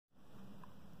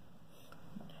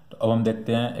अब हम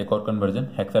देखते हैं एक और conversion,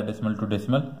 hexadecimal to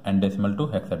decimal and decimal to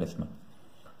hexadecimal.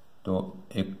 तो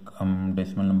एक हम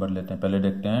डेसिमल नंबर लेते हैं, पहले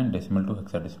देखते हैं डेसिमल टू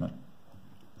हेक्साडेसिमल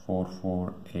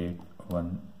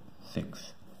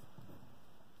 44816।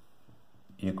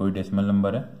 ये कोई डेसिमल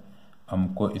नंबर है,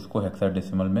 हमको इसको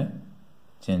हेक्साडेसिमल में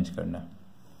चेंज करना है।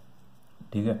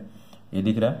 ठीक है, ये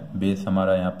दिख रहा है बेस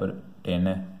हमारा यहाँ पर 10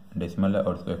 है, डेसिमल है,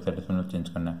 और इसको हेक्साडेसिमल में चेंज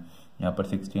करना है। यहाँ पर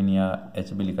 16 या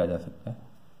एच भी लिखा जा सकता है,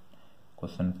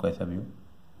 क्वेश्चन कैसा भी हो।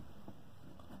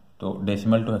 तो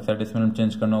डेसिमल टू हेक्साडेसिमल में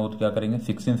चेंज करना हो तो क्या करेंगे,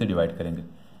 16 से डिवाइड करेंगे।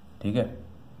 ठीक है,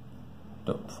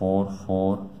 तो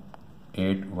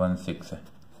 44816 है,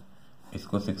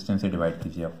 इसको 16 से डिवाइड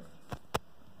कीजिए आप,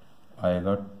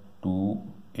 आएगा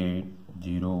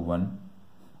 2801।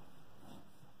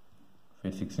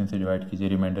 फिर 16 से डिवाइड कीजिए,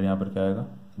 रिमाइंडर यहाँ पर क्या आएगा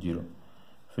 0।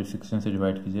 फिर 16 से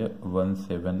डिवाइड कीजिए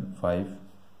 175,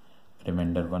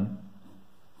 रिमाइंडर 1।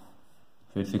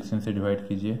 फिर 16 से डिवाइड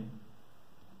कीजिए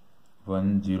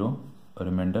 10,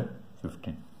 रिमाइंडर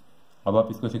 15। अब आप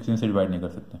इसको 16 से डिवाइड नहीं कर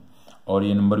सकते, और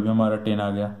ये नंबर भी हमारा 10 आ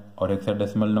गया। और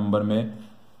हेक्साडेसिमल नंबर में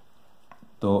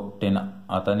तो 10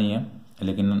 आता नहीं है,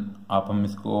 लेकिन हम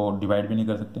इसको डिवाइड भी नहीं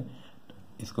कर सकते।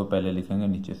 इसको पहले लिखेंगे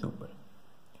नीचे से ऊपर,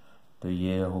 तो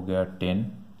ये हो गया 10,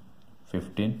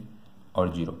 15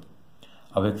 और 0।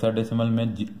 अब हेक्साडेसिमल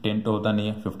में 10 तो होता नहीं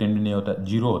है, 15 भी नहीं होता,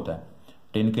 0 होता है।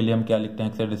 10 के लिए हम क्या लिखते हैं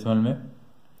हेक्साडेसिमल में,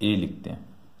 A लिखते हैं।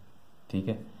 ठीक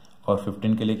है, और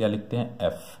 15 के लिए क्या लिखते हैं,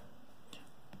 F।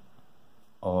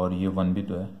 और ये 1 भी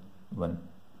तो है,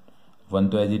 1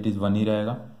 तो एज इट इज 1 ही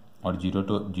रहेगा, और 0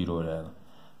 तो 0 हो जाएगा।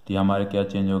 तो ये हमारा क्या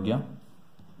चेंज हो गया,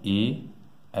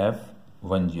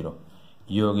 AF10।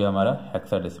 ये हो गया हमारा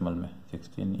हेक्साडेसिमल में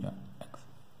 16 या X।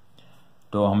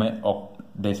 तो हमें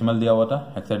डेसिमल दिया हुआ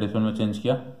था, हेक्साडेसिमल में चेंज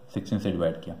किया, 16 से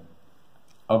डिवाइड किया।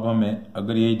 अब हमें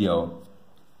अगर यही दिया हो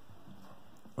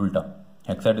उल्टा,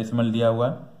 हेक्साडेसिमल दिया हुआ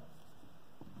है,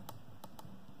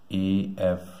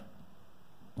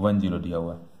 AF10 दिया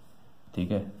हुआ है।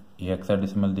 ठीक है, ये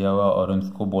हेक्साडेसिमल दिया हुआ और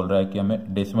इसको बोल रहा है कि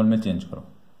हमें डेसिमल में चेंज करो।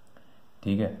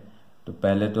 ठीक है, तो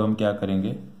पहले तो हम क्या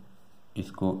करेंगे,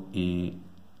 इसको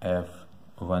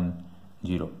AF10,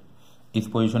 इस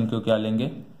पोजीशन को क्या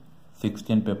लेंगे,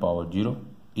 16 पे पावर 0,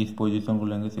 इस पोजीशन को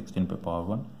लेंगे 16 पे पावर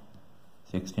 1,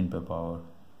 16 पे पावर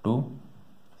 2,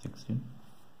 16,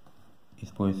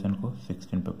 इस पोजीशन को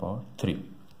 16 पे पावर 3।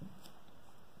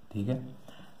 ठीक है,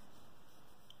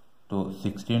 तो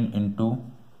 16 इंटू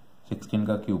 16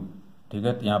 का क्यूब। ठीक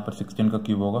है, तो यहाँ पर 16 का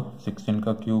क्यूब होगा, 16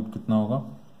 का क्यूब कितना होगा,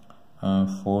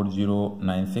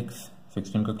 4096,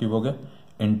 16 का क्यूब हो गया,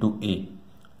 इंटू A।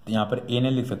 तो यहाँ पर A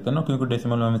नहीं लिख सकते ना, क्योंकि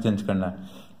डेसिमल में हमें चेंज करना है।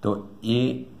 तो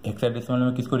A हेक्साडेसिमल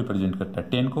में किसको रिप्रेजेंट करता है,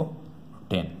 10 को,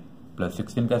 10 प्लस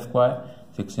 16 का स्क्वायर,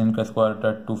 16 का स्क्वायर होता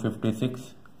है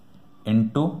 256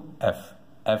 इंटू F।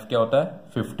 F क्या होता है,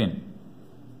 15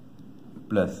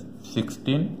 प्लस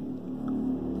 16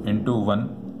 इंटू 1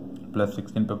 प्लस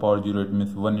 16 पे पावर 0, इट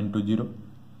मीन्स 1 इंटू 0।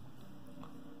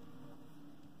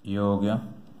 ये हो गया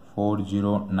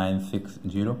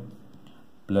 40960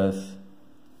 प्लस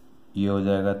ये हो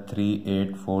जाएगा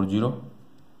 3840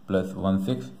 प्लस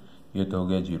 16, ये तो हो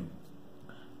गया 0।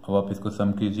 अब आप इसको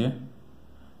सम कीजिए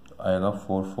तो आएगा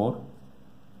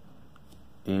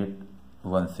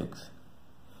 44816।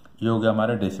 ये हो गया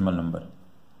हमारा डेसिमल नंबर।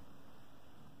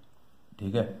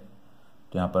 ठीक है,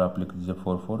 तो यहाँ पर आप लिख दीजिए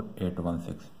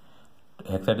 44816।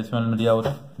 हेक्साडेसिमल में दिया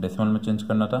होता, डेसिमल में चेंज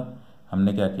करना था,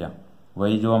 हमने क्या किया,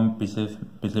 वही जो हम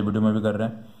पिछले वीडियो में भी कर रहे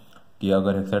हैं कि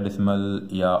अगर हेक्साडेसिमल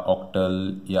या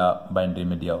ऑक्टल या बाइनरी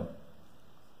में दिया हो,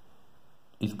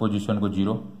 इस पोजीशन को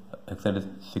 0,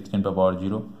 हेक्साडेसिमल 16 पे पावर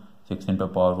 0, 16 पे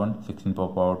पावर 1, 16 पे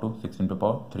पावर 2, 16 पे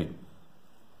पावर 3,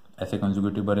 ऐसे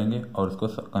कंसेक्यूटिव भरेंगे और उसको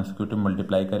कंसेक्यूटिव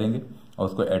मल्टीप्लाई करेंगे और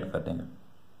उसको ऐड कर देंगे।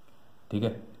 ठीक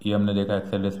है, ये हमने देखा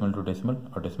हेक्साडेसिमल टू डेसिमल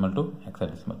और डेसिमल टू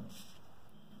हेक्साडेसिमल।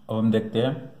 अब हम देखते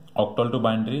हैं octal to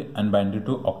binary and binary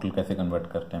to octal कैसे कन्वर्ट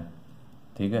करते हैं।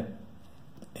 ठीक है,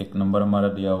 एक नंबर हमारा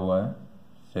दिया हुआ है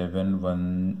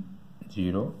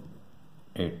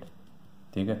 7108।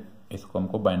 ठीक है, इसको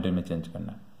हमको बाइनरी में चेंज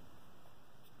करना है।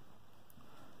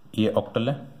 ये ऑक्टल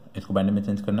है, इसको बाइनरी में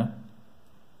चेंज करना है।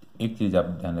 एक चीज़ आप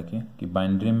ध्यान रखिए कि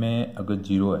बाइनरी में अगर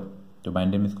 0 है तो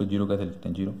बाइनरी में इसको 0 कैसे लिखते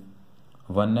हैं, 0।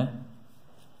 1 है,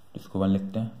 इसको 1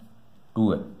 लिखते हैं।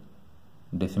 2 है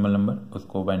डेसिमल नंबर,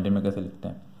 उसको बाइनरी में कैसे लिखते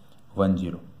हैं,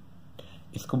 10।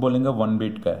 इसको बोलेंगे 1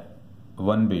 बिट का है,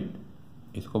 1 बिट,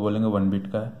 इसको बोलेंगे 1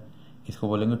 बिट का है, इसको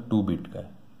बोलेंगे 2 बिट का है।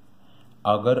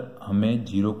 अगर हमें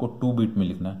 0 को 2 बिट में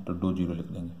लिखना है तो 2 0 लिख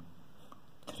देंगे,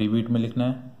 3 बिट में लिखना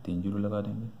है 3 0 लगा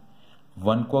देंगे।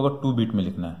 1 को अगर 2 बिट में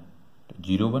लिखना है तो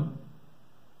 0 1,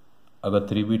 अगर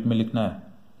 3 बिट में लिखना है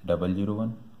 0 0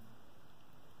 1।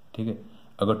 ठीक है,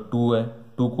 अगर 2 है,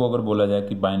 2 को अगर बोला जाए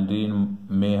कि बाइनरी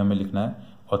में हमें लिखना है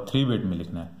और 3 बिट में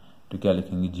लिखना है तो क्या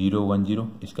लिखेंगे 0 1 0,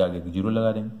 इसके आगे 0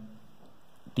 लगा देंगे।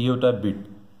 टी होता है बिट,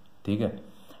 ठीक है।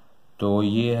 तो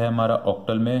ये है हमारा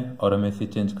ऑक्टल में और हमें इसे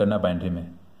चेंज करना है बाइनरी में।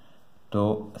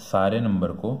 तो सारे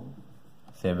नंबर को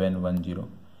 7 1 0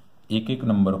 एक एक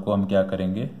नंबर को हम क्या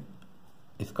करेंगे,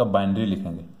 इसका बाइनरी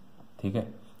लिखेंगे, ठीक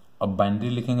है। अब बाइनरी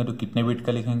लिखेंगे तो कितने बिट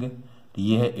का लिखेंगे, तो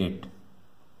ये है 8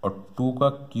 और 2 का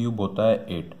क्यूब होता है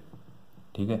 8,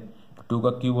 ठीक है। 2 का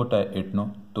क्यूब होता है 8 9,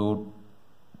 तो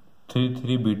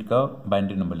 3 बिट का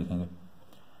बाइनरी नंबर लिखेंगे।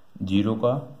 0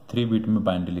 का 3 बिट में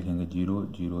बाइनरी लिखेंगे 0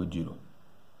 0 0।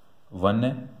 1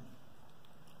 है,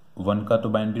 1 का तो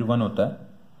बाइनरी 1 होता है,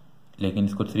 लेकिन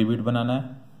इसको 3 बिट बनाना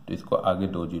है तो इसको आगे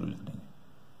 2 0 लिख देंगे,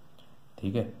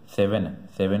 ठीक है। 7 है,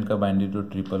 7 का बाइनरी तो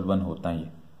 111 होता ही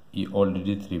है, ये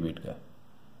ऑलरेडी 3 बिट का है,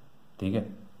 ठीक है।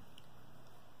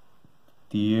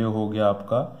 तो ये हो गया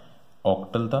आपका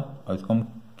ऑक्टल था और इसको हम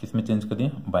किस में चेंज कर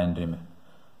दिए, बाइनरी में।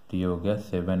 तो ये हो गया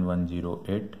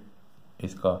 7108,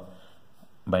 इसका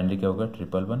बाइनरी क्या होगा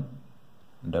 111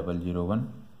 001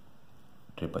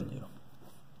 000,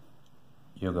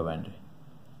 ये होगा बाइनरी,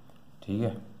 ठीक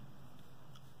है।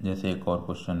 जैसे एक और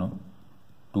क्वेश्चन हो,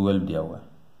 12 दिया हुआ है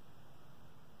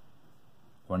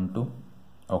 1 2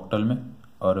 ऑक्टल में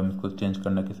और हम इसको चेंज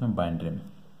करना किसमें, बाइनरी में।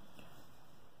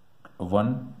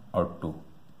 1 और 2,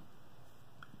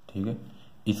 ठीक है।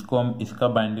 इसको हम इसका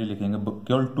बाइनरी लिखेंगे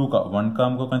केवल 2 का, 1 का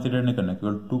हमको कंसीडर नहीं करना,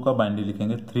 केवल 2 का बाइनरी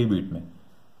लिखेंगे 3 बिट में,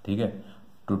 ठीक है।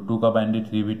 तो 2 का बाइनरी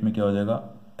 3 बिट में क्या हो जाएगा,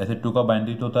 ऐसे 2 का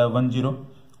बाइनरी तो होता है 1 0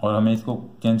 और हमें इसको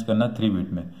चेंज करना 3 बिट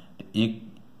में, तो एक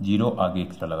 0 आगे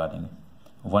एक्स्ट्रा लगा देंगे।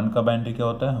 1 का बाइनरी क्या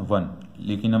होता है 1,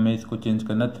 लेकिन हमें इसको चेंज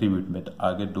करना 3 बिट में, तो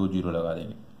आगे 2 0 लगा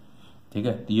देंगे, ठीक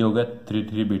है। तो ये हो गया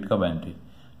 3 बिट का बाइनरी।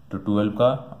 तो 12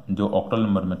 का जो ऑक्टल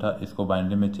नंबर में था, इसको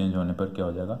बाइनरी में चेंज होने पर क्या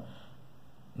हो जाएगा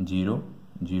 0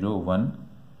 0 1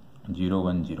 0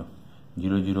 1 0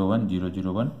 0 0 1 0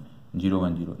 0 1 0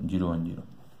 1 0 0 1 0,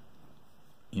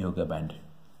 ये हो गया बाइनरी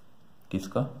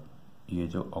किसका, ये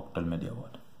जो ऑक्टल में दिया हुआ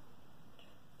था,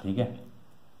 ठीक है।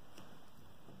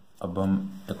 अब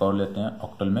हम एक और लेते हैं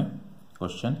ऑक्टल में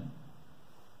क्वेश्चन,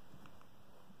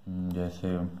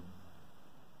 जैसे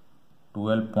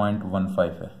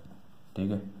 12.15 है,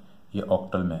 ठीक है। ये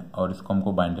ऑक्टल में और इसको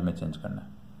हमको बाइनरी में चेंज करना है,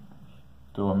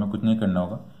 तो हमें कुछ नहीं करना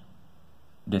होगा,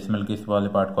 डेसिमल के इस वाले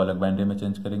पार्ट को अलग बाइनरी में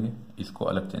चेंज करेंगे, इसको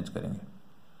अलग चेंज करेंगे,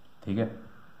 ठीक है।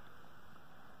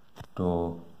 तो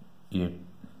ये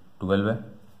 12 है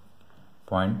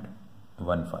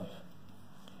 0.15,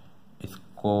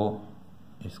 इसको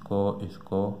इसको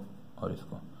इसको और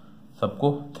इसको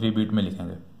सबको 3 बिट में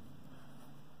लिखेंगे।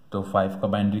 तो 5 का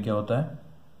बाइनरी क्या होता है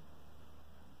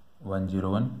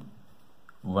 101,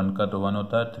 1 का तो 1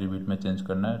 होता है, 3 बिट में चेंज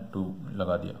करना है 2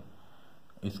 लगा दिया।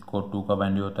 इसको 2 का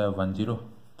बाइनरी होता है 10,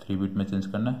 3 बिट में चेंज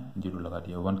करना है 0 लगा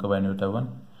दिया। 1 का बाइनरी होता है 1,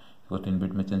 इसको 3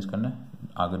 बिट में चेंज करना है,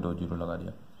 आगे 2 0 लगा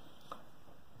दिया,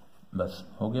 बस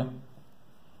हो गया।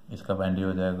 इसका बाइनरी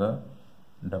हो जाएगा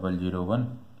 001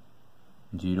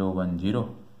 010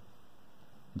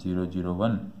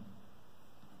 001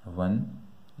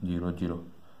 100,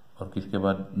 और किसके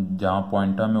बाद जहाँ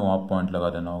पॉइंट था हमें वहाँ पॉइंट लगा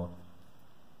देना होगा,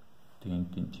 3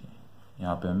 3 6,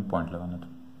 यहाँ पे हमें पॉइंट लगाना था।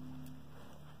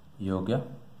 ये हो गया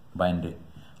बाइनरी।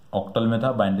 ऑक्टल में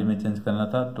था, बाइनरी में चेंज करना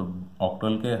था, तो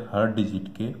ऑक्टल के हर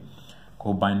डिजिट के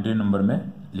को बाइनरी नंबर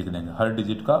में लिख देंगे, हर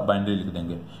डिजिट का बाइनरी लिख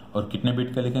देंगे। और कितने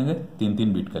बिट का लिखेंगे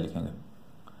 3 बिट का लिखेंगे,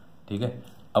 ठीक है।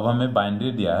 अब हमें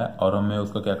बाइनरी दिया है और हमें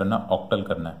उसका क्या करना, ऑक्टल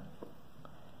करना है।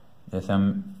 जैसे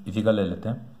हम इसी का ले लेते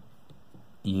हैं,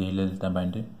 ये ले लेते हैं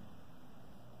बाइनरी,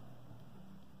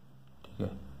 ठीक है।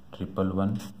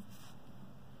 111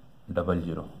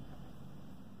 00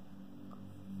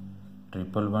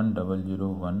 111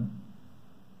 001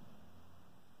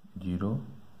 000,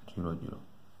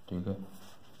 ठीक है।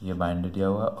 ये बाइनरी दिया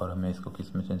हुआ और हमें इसको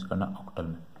किस में चेंज करना, ऑक्टल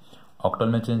में। ऑक्टल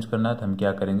में चेंज करना है तो हम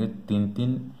क्या करेंगे,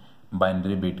 3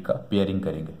 बाइनरी बिट का पेयरिंग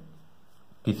करेंगे।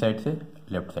 किस साइड से,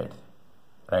 लेफ्ट साइड से,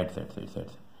 राइट साइड से, इस साइड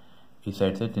से, इस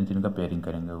साइड से 3 का पेयरिंग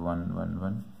करेंगे। 1 1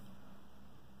 1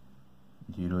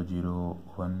 0 0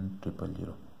 1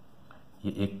 000,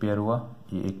 ये एक पेयर हुआ,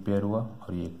 ये एक पेयर हुआ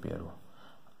और ये एक पेयर हुआ।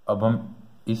 अब हम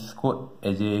इसको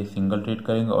एज ए सिंगल ट्रीट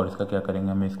करेंगे और इसका क्या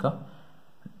करेंगे, हमें इसका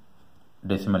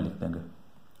डेसिमल लिख देंगे,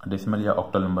 डेसिमल या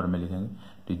ऑक्टल नंबर में लिखेंगे।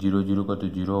 तो 0 0 का तो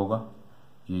 0 होगा,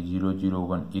 ये 0 0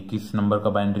 1, ये किस नंबर का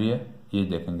बाइनरी है ये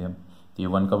देखेंगे हम। ये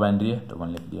 1 का बाइनरी है तो 1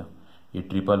 लिख दिया। ये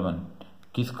 111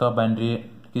 किसका बाइनरी है,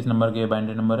 किस नंबर का ये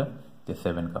बाइनरी नंबर है, ये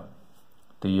 7 का,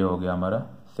 तो ये हो गया हमारा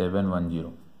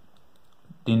 710।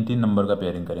 3 नंबर का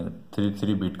पेयरिंग करेंगे,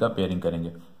 3 बिट का पेयरिंग करेंगे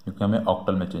क्योंकि हमें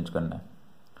ऑक्टल में चेंज करना है,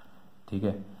 ठीक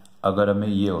है। अगर हमें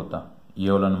ये होता,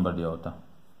 ये वाला नंबर दिया होता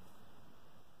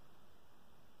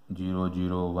 0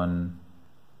 0 1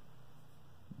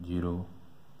 0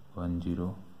 1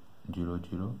 0 0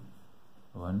 0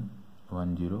 1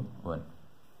 1 0 1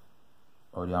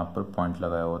 और यहाँ पर पॉइंट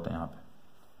लगाया होता है यहाँ पे।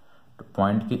 तो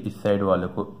पॉइंट के इस साइड वाले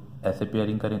को ऐसे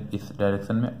पेयरिंग करेंगे इस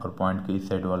डायरेक्शन में, और पॉइंट के इस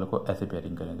साइड वाले को ऐसे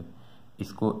पेयरिंग करेंगे।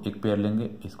 इसको एक पेयर लेंगे,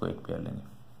 इसको एक पेयर लेंगे,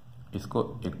 इसको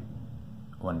एक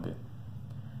 1 पे।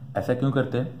 ऐसा क्यों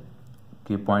करते हैं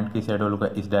कि पॉइंट की साइड वालों का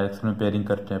इस डायरेक्शन में पेयरिंग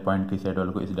करते हैं, पॉइंट की साइड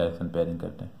वालों को इस डायरेक्शन में पेयरिंग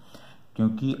करते हैं?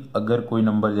 क्योंकि अगर कोई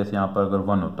नंबर जैसे यहाँ पर अगर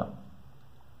 1 होता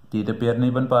तो ये तो पेयर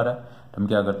नहीं बन पा रहा है, तो हम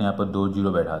क्या करते हैं यहाँ पर 2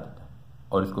 0 बैठा देते हैं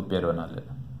और इसको पेयर बना लेते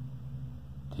हैं।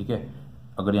 ठीक है,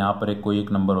 अगर यहाँ पर कोई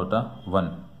एक नंबर होता 1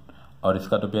 और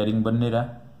इसका तो पेयरिंग बन नहीं रहा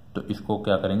है, तो इसको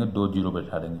क्या करेंगे 2 0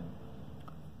 बैठा देंगे,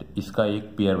 तो इसका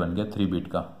एक पेयर बन गया 3 बिट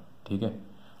का। ठीक है,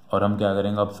 और हम क्या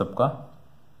करेंगे अब सबका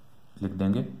लिख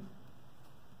देंगे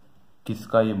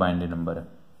किसका ये बाइनरी नंबर है।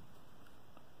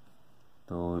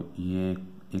 तो ये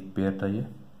एक पेयर था,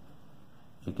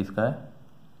 ये किसका है,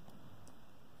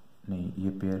 नहीं ये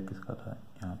पेयर किसका था,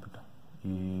 यहाँ पे था,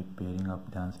 ये पेयरिंग आप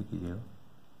ध्यान से कीजिएगा।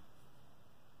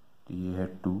 तो ये है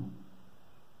 2,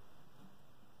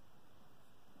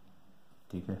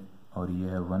 ठीक है, और ये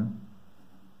है 1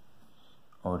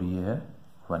 और ये है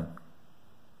 1,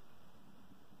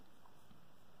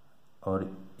 और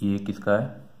ये किसका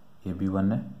है, ये भी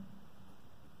 1 है,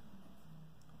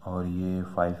 और ये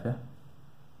 5 है,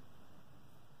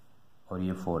 और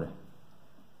ये 4 है,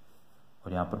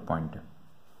 और यहाँ पर पॉइंट है।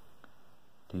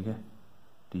 ठीक है,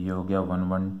 तो ये हो गया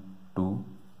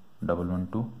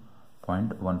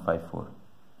 112.154।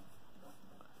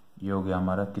 ये हो गया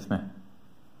हमारा किसमें,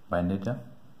 बाइनरी या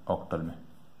ऑक्टल में।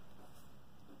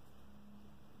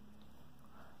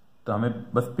 तो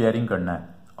हमें बस पेयरिंग करना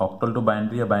है, ऑक्टल टू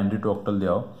बाइनरी या बाइनरी टू ऑक्टल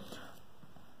दिया हो।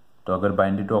 तो अगर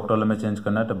बाइनरी टू ऑक्टल हमें चेंज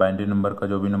करना है तो बाइनरी नंबर का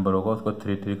जो भी नंबर होगा उसको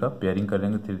 3 3 का पेयरिंग कर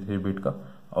देंगे, 3 3 बिट का,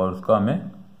 और उसका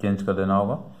हमें चेंज कर देना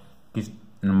होगा किस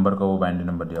नंबर का वो बाइनरी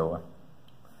नंबर दिया हुआ।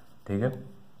 ठीक है,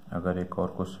 अगर एक और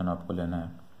क्वेश्चन आपको लेना है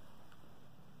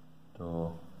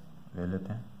तो ले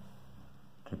लेते हैं।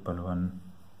 111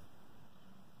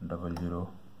 001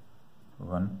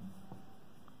 1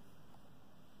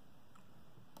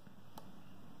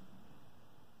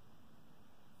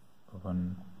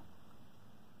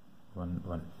 1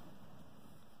 1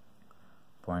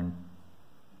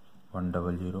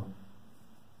 .100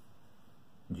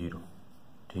 0।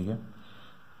 ठीक है,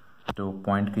 तो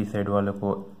पॉइंट की साइड वाले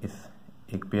को इस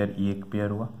एक पेयर, ये एक पेयर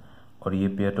हुआ, और ये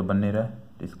पेयर तो बन नहीं रहा है,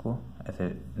 तो इसको ऐसे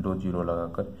 2 0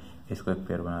 लगाकर इसको एक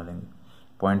पेयर बना लेंगे।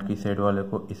 पॉइंट की साइड वाले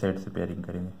को इस साइड से पेयरिंग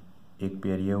करेंगे, एक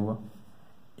पेयर ये हुआ,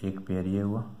 एक पेयर ये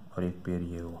हुआ, और एक पेयर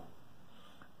ये हुआ।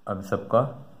 अब सबका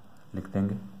लिख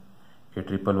देंगे। ये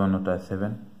 111 होता है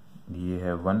 7, ये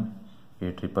है 1,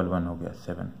 ये 111 हो गया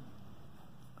 7,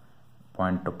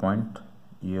 पॉइंट टू पॉइंट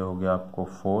ये हो गया आपको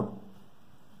 4,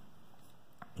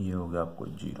 ये हो गया आपको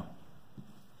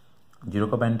 0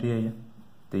 का बाइनरी है ये,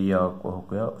 तो ये आपको हो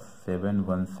गया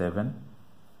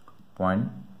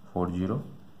 717.40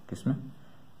 किसमें,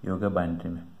 ये हो गया बाइनरी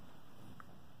में,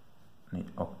 नहीं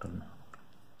ऑक्टल में,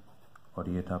 और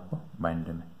ये था आपको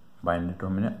बाइनरी में। बाइनरी टू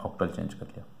हमने ऑक्टल चेंज कर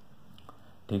लिया।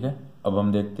 ठीक है, अब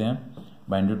हम देखते हैं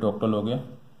बाइनरी टू ऑक्टल हो गया,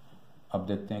 अब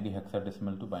देखते हैं कि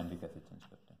हेक्साडेसिमल टू बाइनरी कैसे चेंज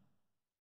करें।